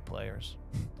NBA players.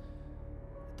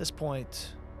 At this point,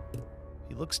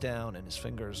 he looks down and his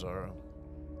fingers are,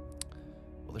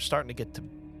 well, they're starting to get to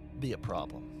be a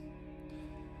problem.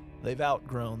 They've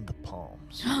outgrown the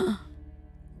palms.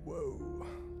 Whoa.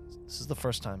 This is the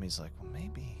first time he's like, well,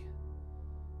 maybe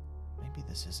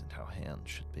this isn't how hands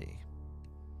should be.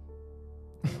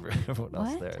 Everyone else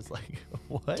What? there is like,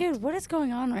 what? Dude, what is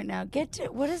going on right now?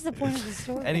 What is the point of the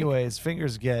story? Anyway, his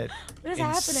fingers get What is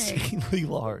happening? insanely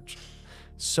large.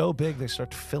 So big, they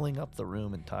start filling up the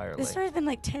room entirely. This story's been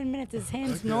like 10 minutes. His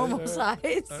hand's Okay, normal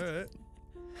alright. size. All right.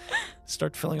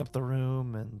 Start filling up the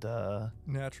room and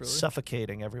Naturally.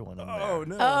 suffocating everyone in there. Oh,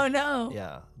 no. Oh, no.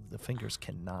 Yeah, the fingers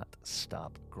cannot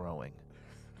stop growing.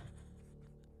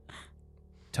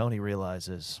 Tony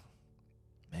realizes,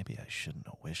 maybe I shouldn't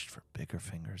have wished for bigger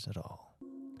fingers at all.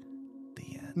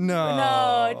 The end. No.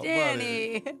 No, buddy.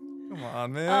 Danny. Come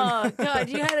on, man. Oh, God.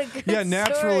 You had a good Yeah,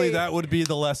 naturally, story. that would be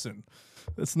the lesson.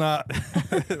 It's not.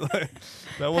 Like,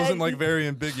 that wasn't like very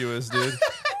ambiguous, dude.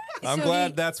 I'm So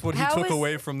glad that's what he how took is-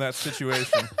 away from that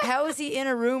situation. How is he in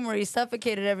a room where he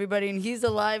suffocated everybody and he's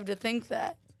alive to think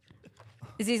that?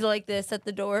 Is he like this at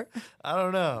the door? I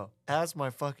don't know. That's my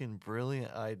fucking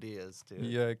brilliant ideas, dude.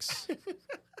 Yikes.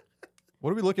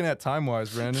 What are we looking at time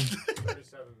wise, Brandon? 37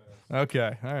 minutes.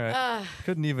 Okay, all right.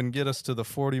 Couldn't even get us to the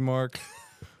 40 mark.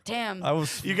 Damn. I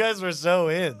was. You guys were so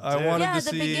in. I dude. wanted Yeah, to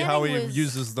the see how he beginning was-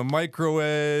 uses the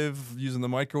microwave, using the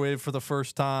microwave for the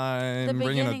first time, The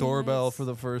ringing a beginning doorbell was- for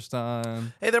the first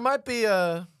time. Hey, there might be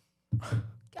a.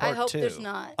 I part hope two. there's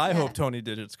not. I Yeah. hope Tony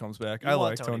Digits comes back. You I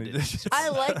want like Tony Tony Digits. Digits. I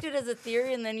liked it as a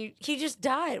theory, and then he just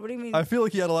died. What do you mean? I feel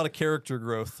like he had a lot of character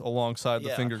growth alongside the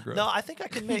Yeah. finger growth. No, I think I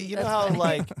can make. You know That's how funny.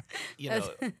 like, you know,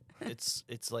 That's-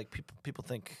 it's like people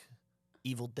think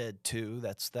Evil Dead 2.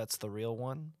 That's the real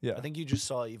one. Yeah. I think you just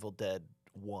saw Evil Dead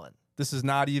 1. This is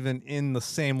not even in the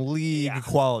same league Yeah.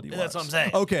 quality. That's what I'm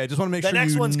saying. Okay, I just want to make The sure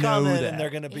next you one's know coming, that. and they're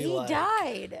gonna be he like,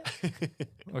 died.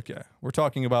 Okay, we're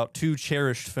talking about two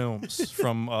cherished films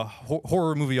from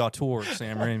horror movie auteur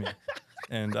Sam Raimi,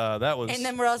 and that was. And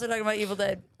then we're also talking about Evil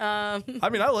Dead. I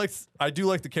mean, I do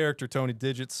like the character Tony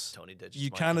Digits. Tony Digits. You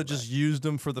might kind be of just back. used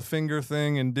him for the finger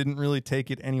thing and didn't really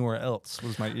take it anywhere else.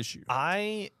 Was my issue.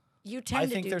 You tend I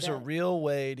to think do there's that. a real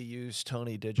way to use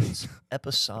Tony Digits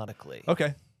episodically.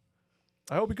 Okay,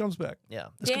 I hope he comes back. Yeah,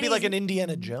 this could be like Danny's- an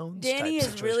Indiana Jones. Danny type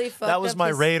is situation. really fucked That was up my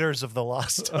his- Raiders of the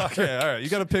Lost Ark. Okay, all right, you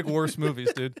got to pick worse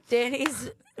movies, dude.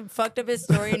 Danny's fucked up his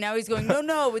story, and now he's going,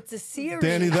 no, it's a series.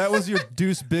 Danny, that was your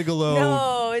Deuce Bigelow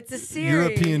No, it's a series.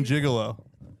 European Gigolo,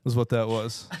 is what that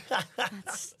was,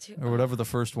 That's too- or whatever the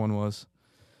first one was.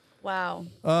 Wow.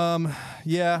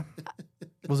 Yeah.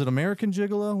 Was it American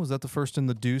Gigolo? Was that the first in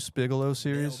the Deuce Bigelow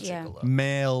series? Yeah. Gigolo.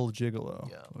 Male Gigolo.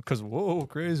 Yeah. Because, whoa,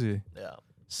 crazy. Yeah.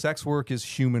 Sex work is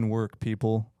human work,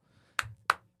 people.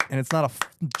 And it's not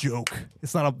a joke.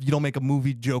 It's not you don't make a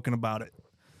movie joking about it.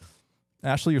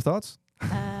 Ashley, your thoughts?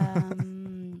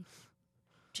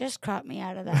 Just caught me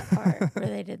out of that part where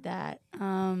they did that.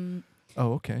 Oh,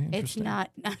 okay. It's Interesting.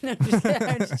 not. No,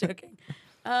 I'm just joking.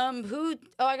 Who?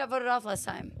 Oh, I got voted off last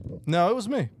time. No, it was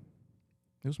me.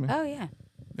 It was me. Oh yeah.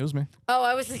 It was me. Oh,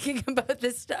 I was thinking about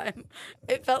this time.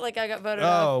 It felt like I got voted Oh,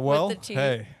 off well, with the cheat.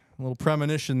 hey, a little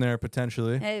premonition there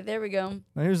potentially. Hey, there we go.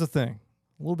 Now, here's the thing.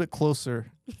 a little bit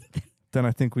closer than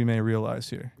I think we may realize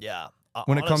here. Yeah.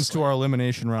 When it comes to our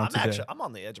elimination round today. I'm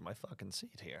on the edge of my fucking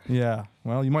seat here. Yeah.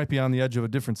 Well, you might be on the edge of a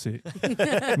different seat. You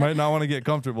might not want to get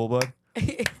comfortable, bud.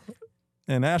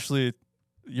 And Ashley,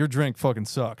 your drink fucking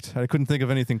sucked. I couldn't think of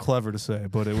anything clever to say,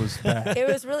 but it was bad.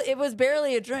 It was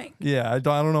barely a drink. Yeah, I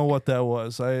don't know what that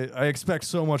was. I expect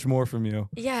so much more from you.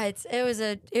 Yeah, it was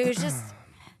just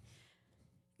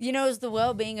it was the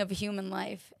well-being of a human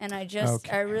life, and I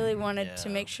really wanted to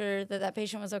make sure that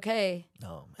patient was okay.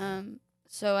 Oh, man.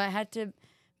 So I had to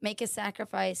make a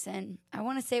sacrifice, and I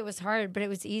want to say it was hard, but it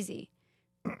was easy.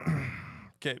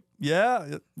 Okay.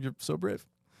 Yeah, you're so brave.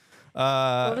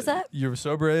 What was that? You're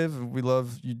so brave. We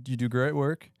love you. You do great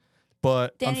work,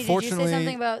 but Danny, unfortunately, did you say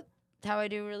something about how I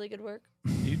do really good work?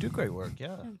 You do great work,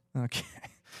 yeah. Okay.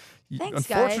 Thanks,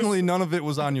 Unfortunately, guys. none of it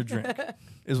was on your drink,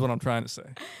 is what I'm trying to say.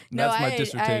 And that's my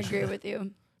dissertation. I agree with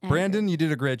you. Brandon, you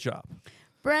did a great job.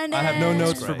 Brandon, I have no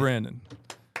notes for great. Brandon.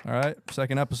 All right,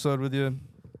 second episode with you.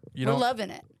 We're loving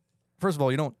it. First of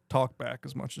all, you don't talk back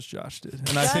as much as Josh did,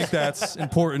 and I think that's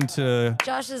important to.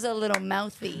 Josh is a little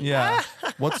mouthy. Yeah.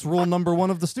 What's rule number 1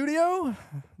 of the studio?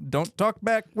 Don't talk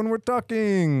back when we're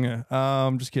talking.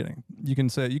 Just kidding. You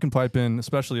can pipe in,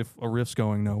 especially if a riff's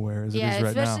going nowhere, as it is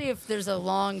right now. Especially if there's a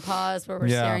long pause where we're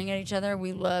staring at each other.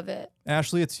 We love it.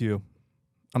 Ashley, it's you.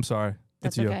 I'm sorry.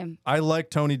 That's it's you. okay. I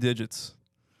like Tony Digits.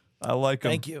 I like him.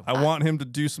 Thank you. I want him to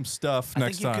do some stuff next I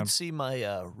think you time. could see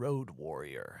my road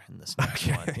warrior in this next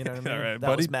one. You know what I mean? All right, That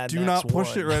buddy. was Mad Do Max not push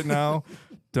 1. it right now.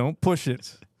 Don't push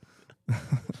it.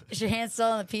 Is your hand still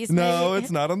on the piece? No, maybe?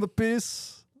 it's not on the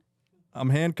piece. I'm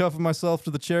handcuffing myself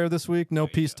to the chair this week. No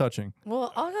piece touching.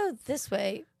 Well, I'll go this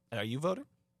way. Are you voting?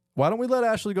 Why don't we let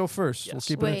Ashley go first? Yes. We'll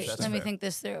keep it Wait, interesting. let me fair. think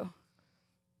this through.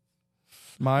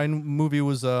 My movie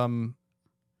was a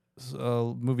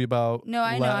movie about No,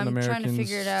 I know. Latin I'm trying to Americans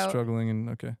figure it out. struggling and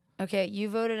okay. Okay, you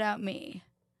voted out me.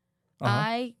 Uh-huh.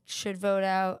 I should vote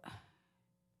out.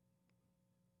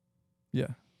 Yeah.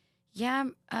 Yeah,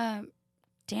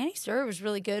 Danny's story was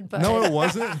really good, but No, it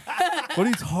wasn't. What are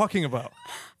you talking about?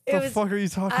 It The was- fuck are you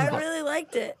talking I about? really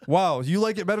liked it. Wow, you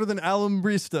like it better than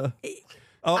Alambrista,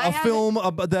 a haven't- film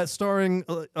that starring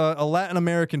a Latin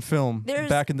American film There's-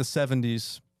 back in the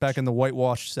 70s, back in the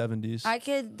whitewashed 70s.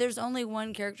 There's only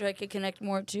one character I could connect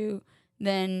more to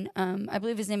than I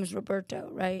believe his name is Roberto,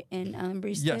 right? In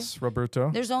Alambrista. Yes,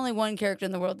 Roberto. There's only one character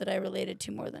in the world that I related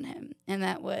to more than him, and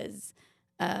that was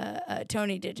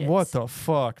Tony Digits. What the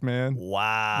fuck, man?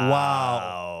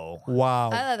 Wow. Wow.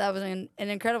 I thought that was an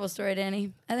incredible story,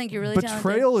 Danny. I think you're really talented.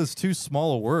 Betrayal is too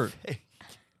small a word.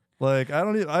 Like, I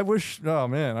don't even, I wish, oh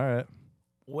man, all right.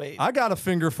 Wait. I got a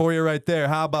finger for you right there.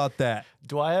 How about that?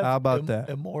 Do I have How about that?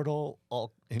 immortal,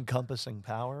 all-encompassing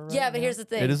power? Right Yeah, but now? here's the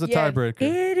thing. It is a Yeah. tiebreaker.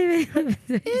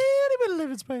 Anybody live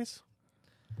in space?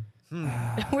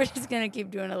 We're just gonna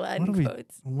keep doing Aladdin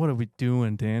quotes. What are we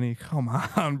doing, Danny? Come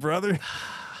on, brother.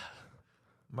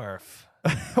 Murph,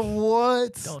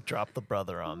 What? don't drop the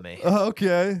brother on me.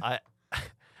 Okay.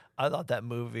 I thought that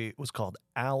movie was called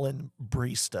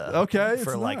Alambrista. Okay,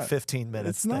 For it's like not. 15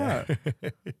 minutes It's not.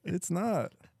 It's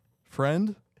not.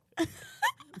 Friend?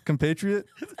 Compatriot?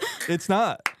 It's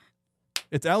not.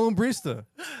 It's Alambrista.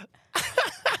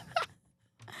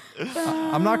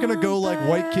 I'm not gonna go like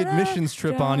white kid missions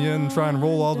trip on you and try and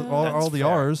roll all the fair.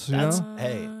 R's. You That's, know,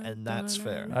 hey, and that's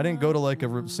fair. I didn't go to like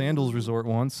a sandals resort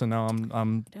once, and now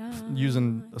I'm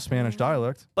using a Spanish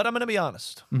dialect. But I'm going to be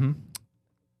honest. Mm-hmm.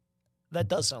 That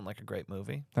does sound like a great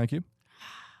movie. Thank you.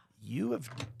 You have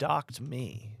docked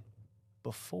me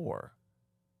before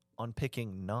on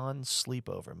picking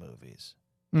non-sleepover movies.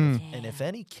 Mm. And if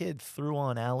any kid threw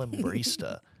on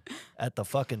Alambrista at the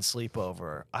fucking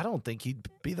sleepover, I don't think he'd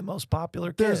be the most popular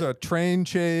kid. There's a train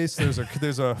chase. There's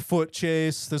a foot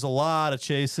chase. There's a lot of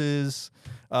chases.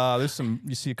 There's some.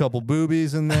 You see a couple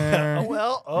boobies in there.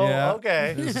 Oh,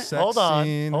 okay. There's a sex Hold on.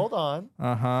 scene. Hold on.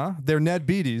 They're Ned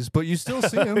Beatties, but you still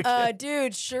see them.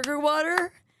 Dude, sugar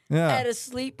water Yeah. at a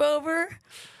sleepover.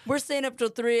 We're staying up till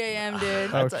 3 a.m.,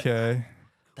 dude. Okay.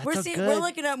 We're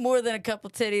looking at more than a couple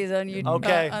titties on YouTube,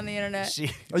 Okay. on the internet. You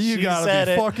she gotta said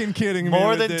be it. fucking kidding me. More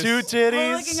with than this. 2 titties.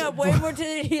 We're looking up way more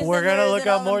titties. We're than gonna there is look in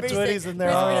up more Alambrista. titties than there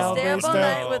We're are in gonna stay up all Alambrista.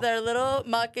 night with our little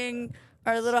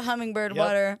our little hummingbird Yep.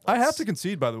 water. I have to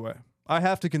concede, by the way. I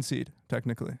have to concede,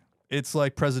 technically. It's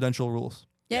like presidential rules.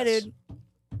 Yeah, Yes. dude.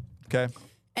 Okay.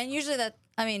 And usually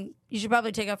you should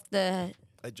probably take off the.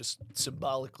 I just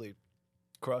symbolically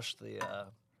crushed the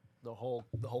whole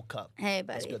cup. Hey,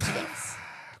 That's buddy. good stuff.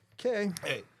 Okay.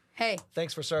 Hey, Hey.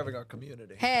 thanks for serving our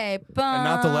community. Hey, And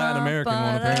not the Latin American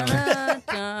one, apparently.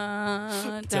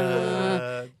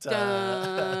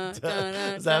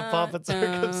 Is that pomp and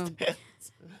circumstance?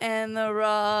 and the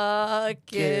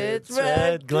rocket's It's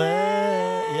red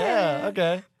glare. Yeah,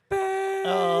 okay. burst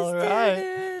All right.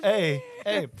 in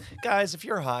Hey, guys, if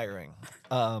you're hiring,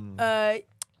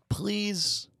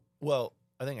 please, well,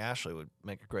 I think Ashley would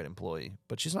make a great employee,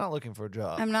 but she's not looking for a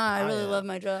job. I'm not. I really love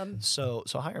my job. So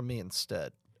hire me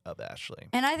instead of Ashley.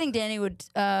 And I think Danny would,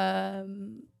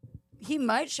 he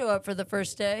might show up for the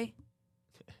first day.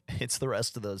 It's the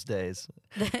rest of those days,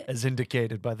 as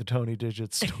indicated by the Tony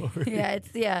Digits story.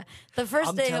 The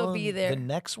 1st day he'll be there. The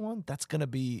next one, that's going to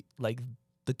be like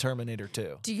the Terminator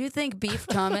 2. Do you think Beef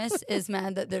Thomas is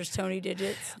mad that there's Tony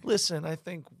Digits? Listen, I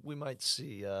think we might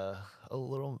see a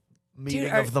little meeting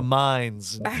are- of the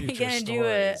minds in are you future gonna do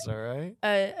a- stories, all right?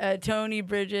 A Tony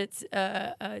Bridget's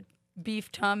Beef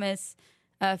Thomas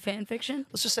fan fiction?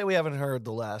 Let's just say we haven't heard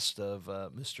the last of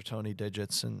Mr. Tony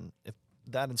Digits, and if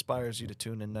that inspires you to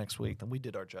tune in next week, then we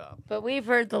did our job. But we've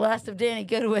heard the last of Danny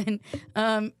Goodwin.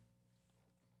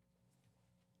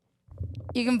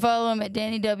 You can follow him at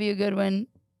Danny W. Goodwin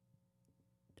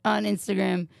on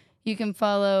Instagram. You can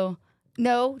follow...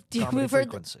 Comedy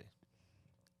Frequency.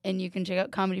 And you can check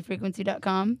out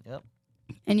comedyfrequency.com. Yep.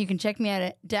 And you can check me out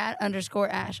at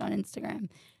dat_Ash on Instagram.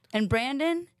 And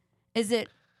Brandon, is it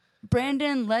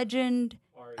Brandon Legend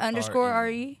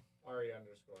 _RE?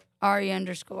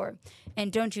 RE_.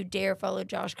 And don't you dare follow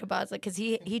Josh Kabazla because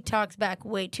he talks back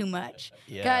way too much.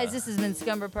 Yeah. Guys, this has been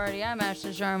Scumber Party. I'm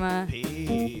Ashley Sharma.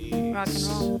 Peace. Rock and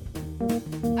roll.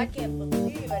 I can't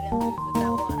believe I didn't lose with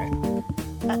that one.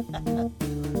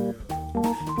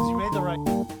 Because you made the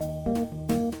right...